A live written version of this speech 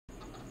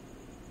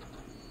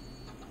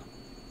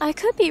I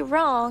could be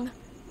wrong,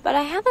 but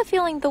I have a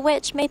feeling the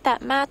witch made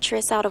that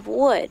mattress out of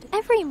wood.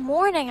 Every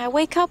morning I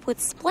wake up with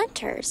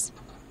splinters.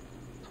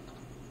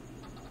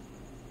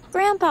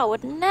 Grandpa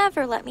would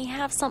never let me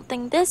have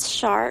something this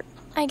sharp.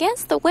 I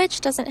guess the witch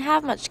doesn't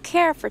have much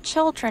care for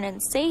children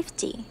and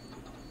safety.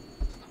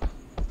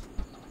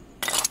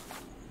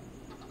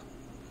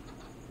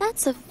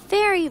 That's a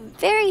very,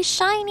 very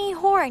shiny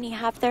horn you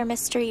have there,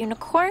 Mr.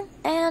 Unicorn.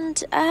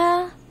 And,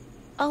 a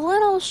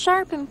little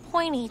sharp and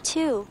pointy,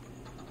 too.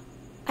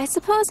 I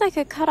suppose I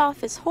could cut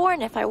off his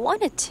horn if I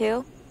wanted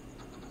to.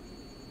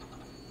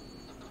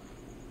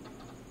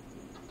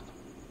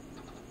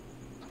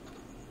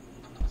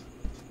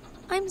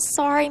 I'm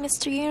sorry,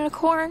 Mr.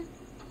 Unicorn.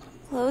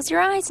 Close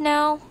your eyes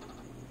now.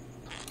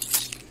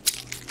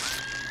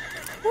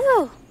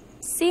 Whew!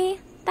 See?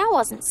 That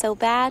wasn't so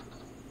bad.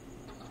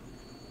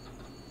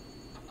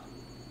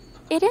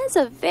 It is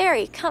a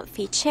very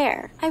comfy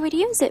chair. I would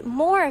use it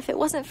more if it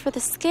wasn't for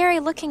the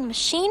scary-looking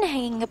machine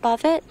hanging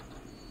above it.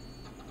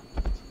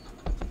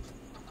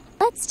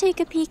 Let's take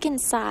a peek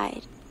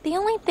inside. The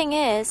only thing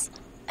is,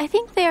 I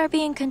think they are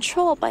being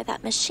controlled by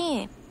that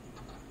machine.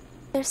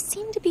 There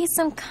seem to be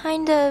some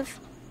kind of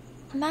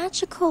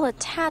magical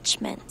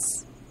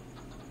attachments.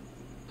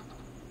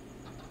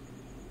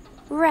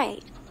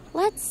 Right,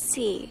 let's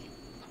see.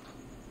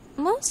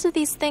 Most of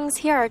these things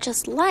here are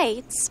just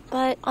lights,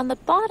 but on the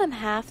bottom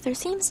half there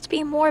seems to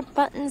be more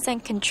buttons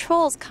and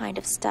controls kind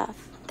of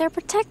stuff. They're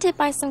protected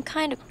by some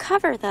kind of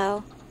cover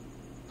though.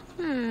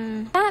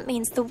 That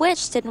means the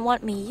witch didn't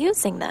want me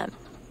using them.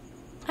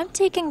 I'm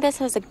taking this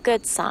as a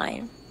good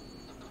sign.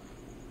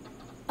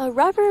 A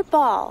rubber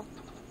ball.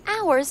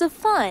 Hours of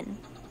fun.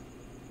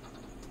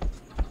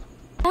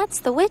 That's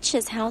the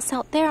witch's house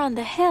out there on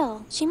the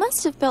hill. She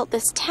must have built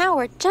this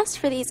tower just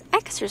for these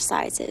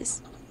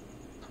exercises.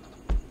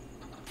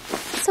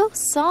 So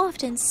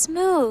soft and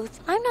smooth.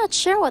 I'm not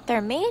sure what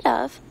they're made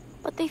of,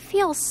 but they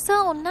feel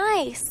so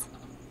nice.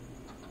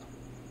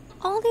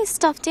 All these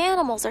stuffed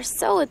animals are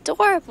so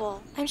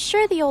adorable. I'm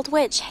sure the old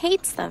witch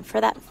hates them for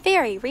that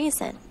very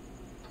reason.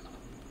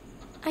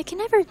 I can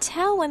never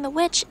tell when the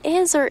witch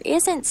is or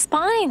isn't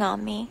spying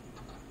on me.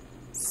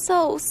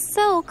 So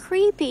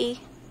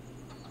creepy.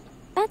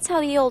 That's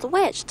how the old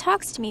witch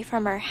talks to me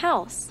from her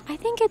house. I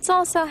think it's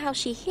also how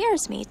she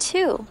hears me,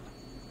 too.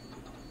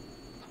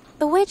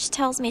 The witch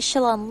tells me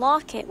she'll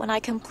unlock it when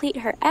I complete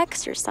her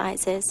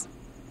exercises.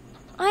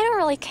 I don't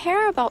really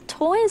care about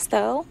toys,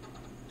 though.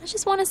 I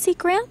just want to see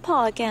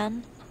Grandpa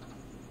again.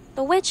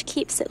 The witch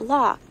keeps it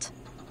locked.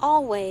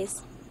 Always.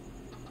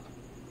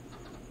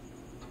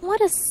 What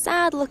a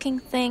sad-looking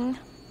thing.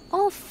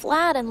 All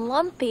flat and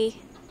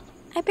lumpy.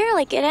 I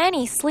barely get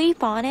any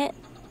sleep on it.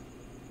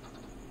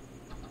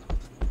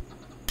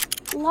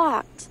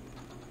 Locked.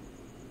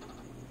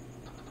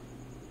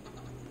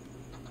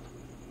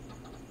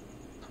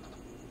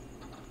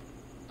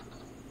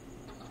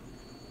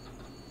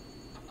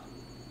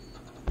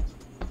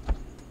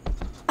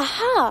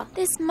 Aha!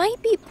 This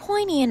might be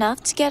pointy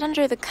enough to get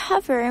under the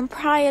cover and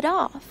pry it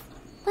off.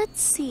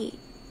 Let's see.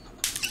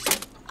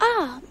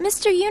 Ah,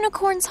 Mr.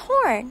 Unicorn's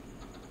horn.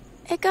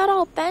 It got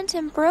all bent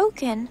and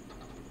broken.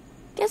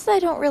 Guess I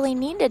don't really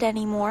need it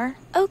anymore.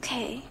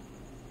 Okay,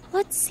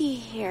 let's see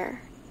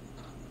here.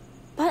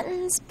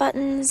 Buttons,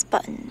 buttons,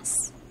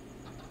 buttons.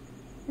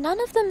 None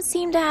of them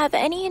seem to have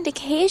any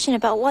indication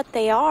about what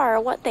they are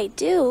or what they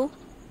do.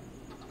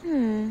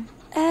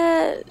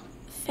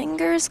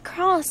 Fingers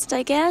crossed,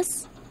 I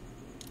guess.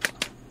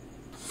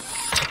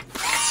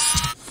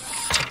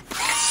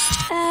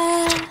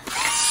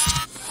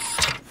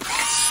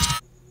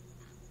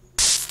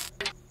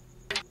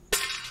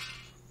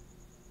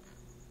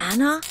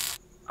 Anna?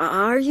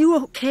 Are you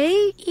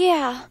okay?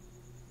 Yeah,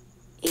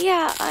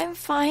 I'm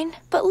fine.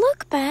 But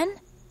look, Ben.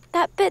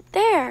 That bit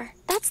there,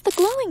 that's the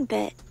glowing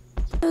bit.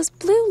 Those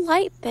blue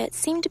light bits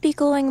seem to be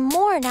glowing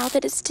more now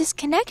that it's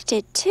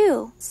disconnected,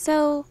 too.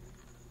 So,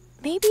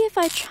 maybe if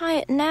I try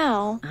it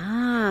now...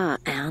 Ah,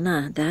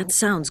 Anna, that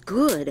sounds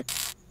good.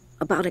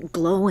 About it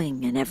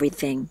glowing and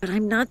everything. But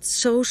I'm not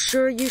so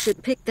sure you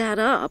should pick that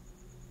up.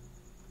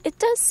 It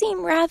does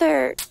seem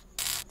rather...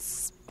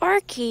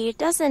 sparky,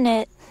 doesn't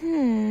it?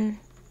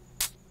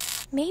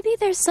 Maybe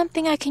there's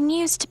something I can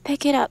use to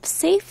pick it up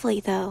safely,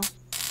 though.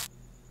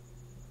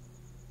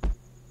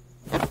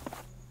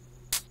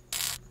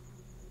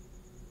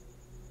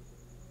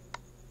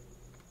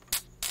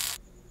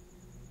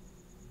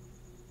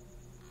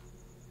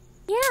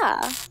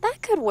 Yeah, that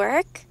could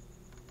work.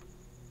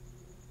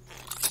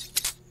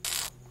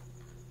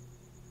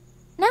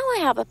 Now I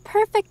have a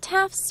perfect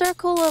half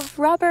circle of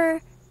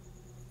rubber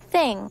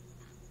thing.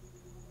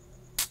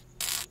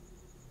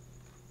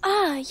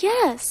 Ah,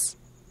 yes.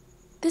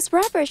 This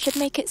rubber should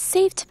make it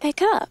safe to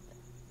pick up.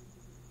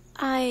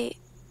 I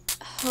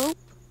hope.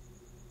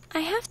 I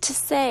have to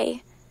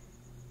say,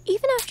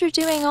 even after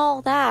doing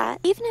all that,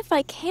 even if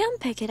I can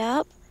pick it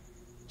up,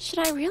 should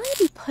I really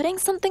be putting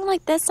something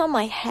like this on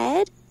my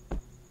head?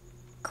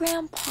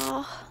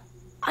 Grandpa,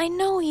 I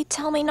know he'd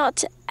tell me not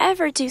to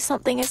ever do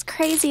something as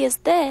crazy as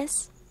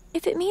this.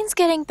 If it means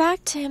getting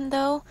back to him,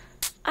 though,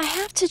 I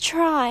have to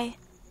try.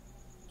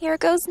 Here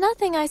goes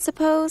nothing, I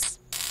suppose.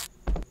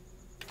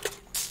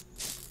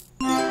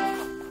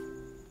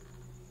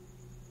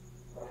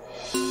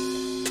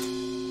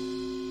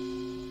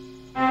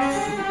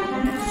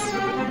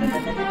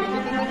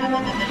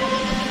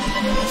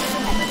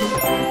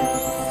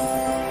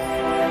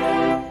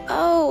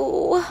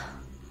 Oh,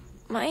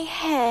 my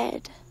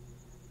head.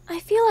 I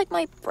feel like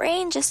my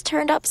brain just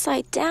turned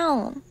upside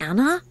down.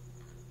 Anna?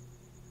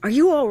 Are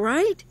you all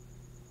right?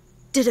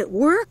 Did it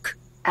work?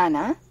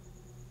 Anna?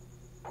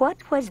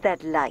 What was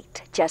that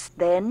light just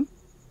then?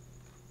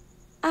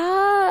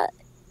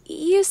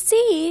 You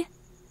see...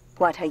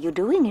 What are you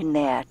doing in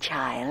there,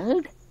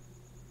 child?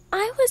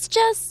 I was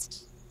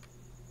just...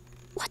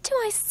 What do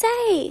I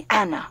say?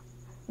 Anna,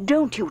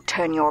 don't you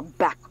turn your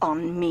back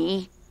on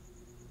me.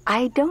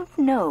 I don't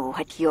know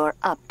what you're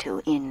up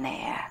to in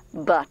there,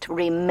 but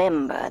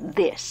remember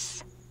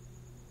this.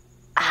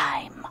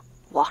 I'm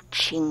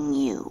watching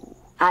you.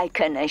 I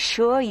can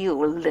assure you,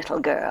 little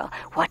girl,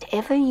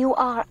 whatever you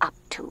are up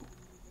to,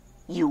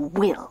 you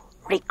will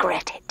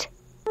regret it.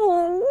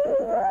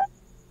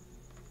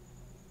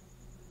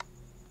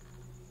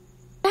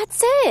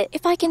 That's it.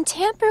 If I can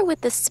tamper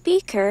with the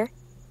speaker,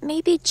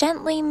 maybe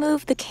gently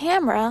move the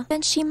camera,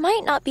 then she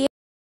might not be...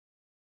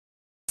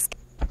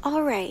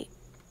 All right.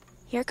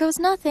 Here goes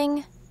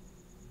nothing.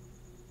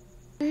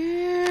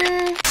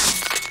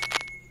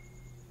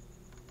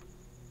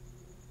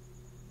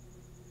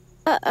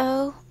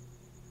 Uh-oh.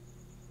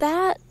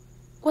 That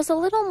was a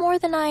little more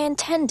than I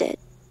intended.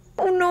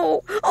 Oh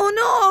no!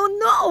 Oh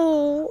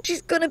no!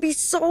 She's gonna be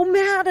so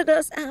mad at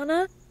us,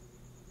 Anna.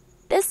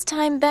 This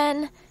time,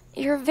 Ben,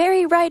 you're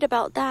very right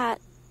about that.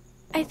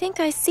 I think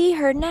I see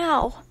her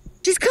now.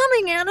 She's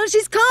coming, Anna!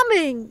 She's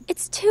coming!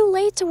 It's too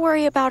late to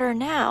worry about her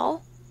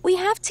now. We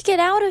have to get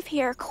out of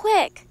here,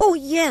 quick. Oh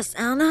yes,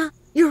 Anna!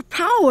 Your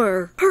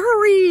power!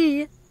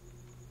 Hurry!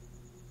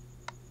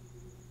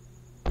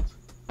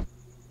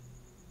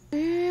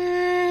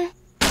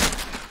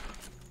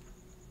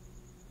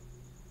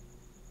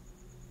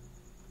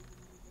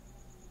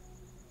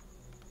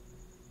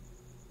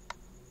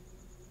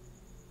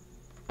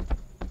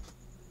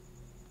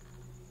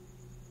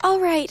 All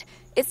right,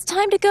 it's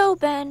time to go,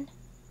 Ben.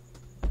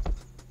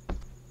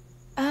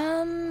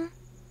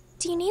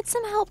 Do you need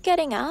some help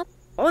getting up?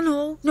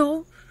 Oh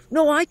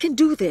no, I can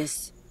do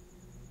this.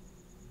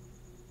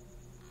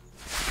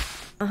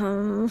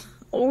 Oh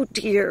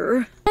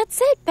dear.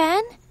 That's it,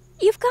 Ben.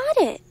 You've got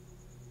it.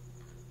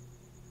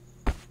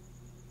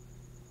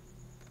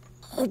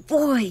 Oh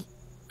boy,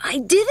 I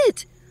did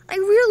it! I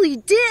really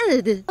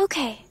did!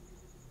 Okay,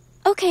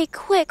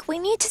 quick. We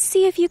need to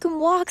see if you can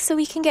walk so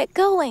we can get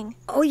going.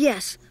 Oh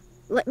yes,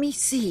 let me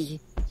see.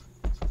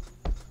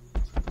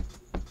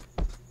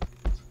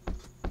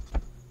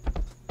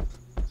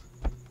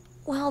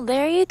 Well,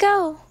 there you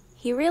go.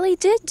 He really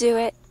did do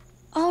it.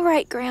 All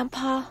right,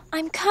 Grandpa,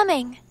 I'm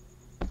coming.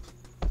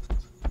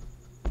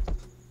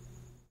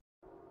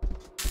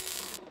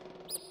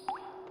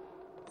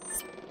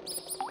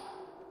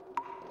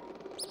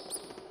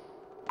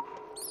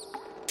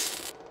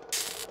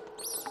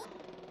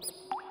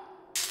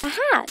 A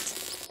hat.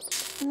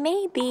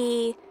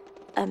 Maybe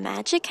a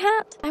magic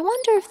hat? I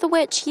wonder if the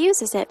witch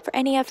uses it for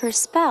any of her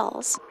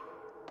spells.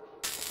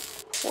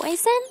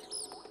 Poison?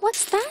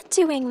 What's that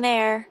doing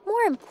there?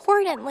 More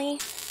importantly,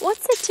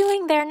 what's it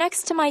doing there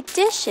next to my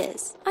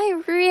dishes?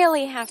 I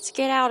really have to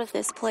get out of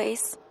this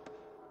place.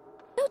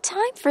 No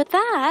time for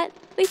that.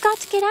 We've got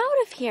to get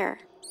out of here.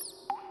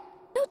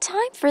 No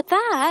time for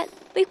that.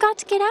 We've got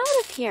to get out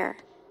of here.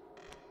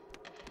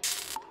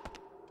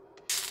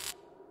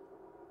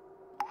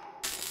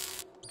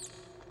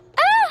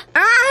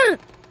 Ah!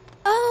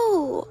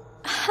 Oh,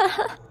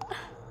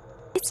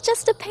 it's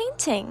just a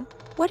painting.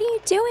 What are you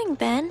doing,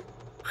 Ben?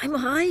 I'm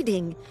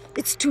hiding.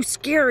 It's too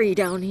scary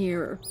down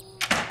here.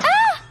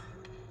 Ah!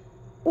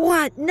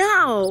 What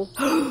now?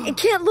 I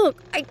can't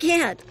look. I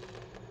can't.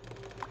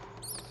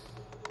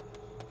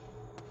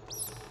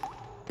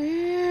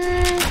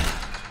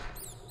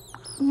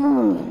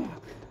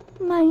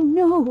 My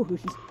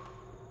nose.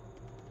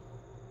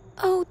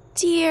 Oh,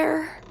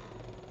 dear.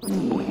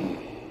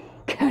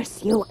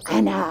 Curse you,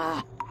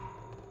 Anna.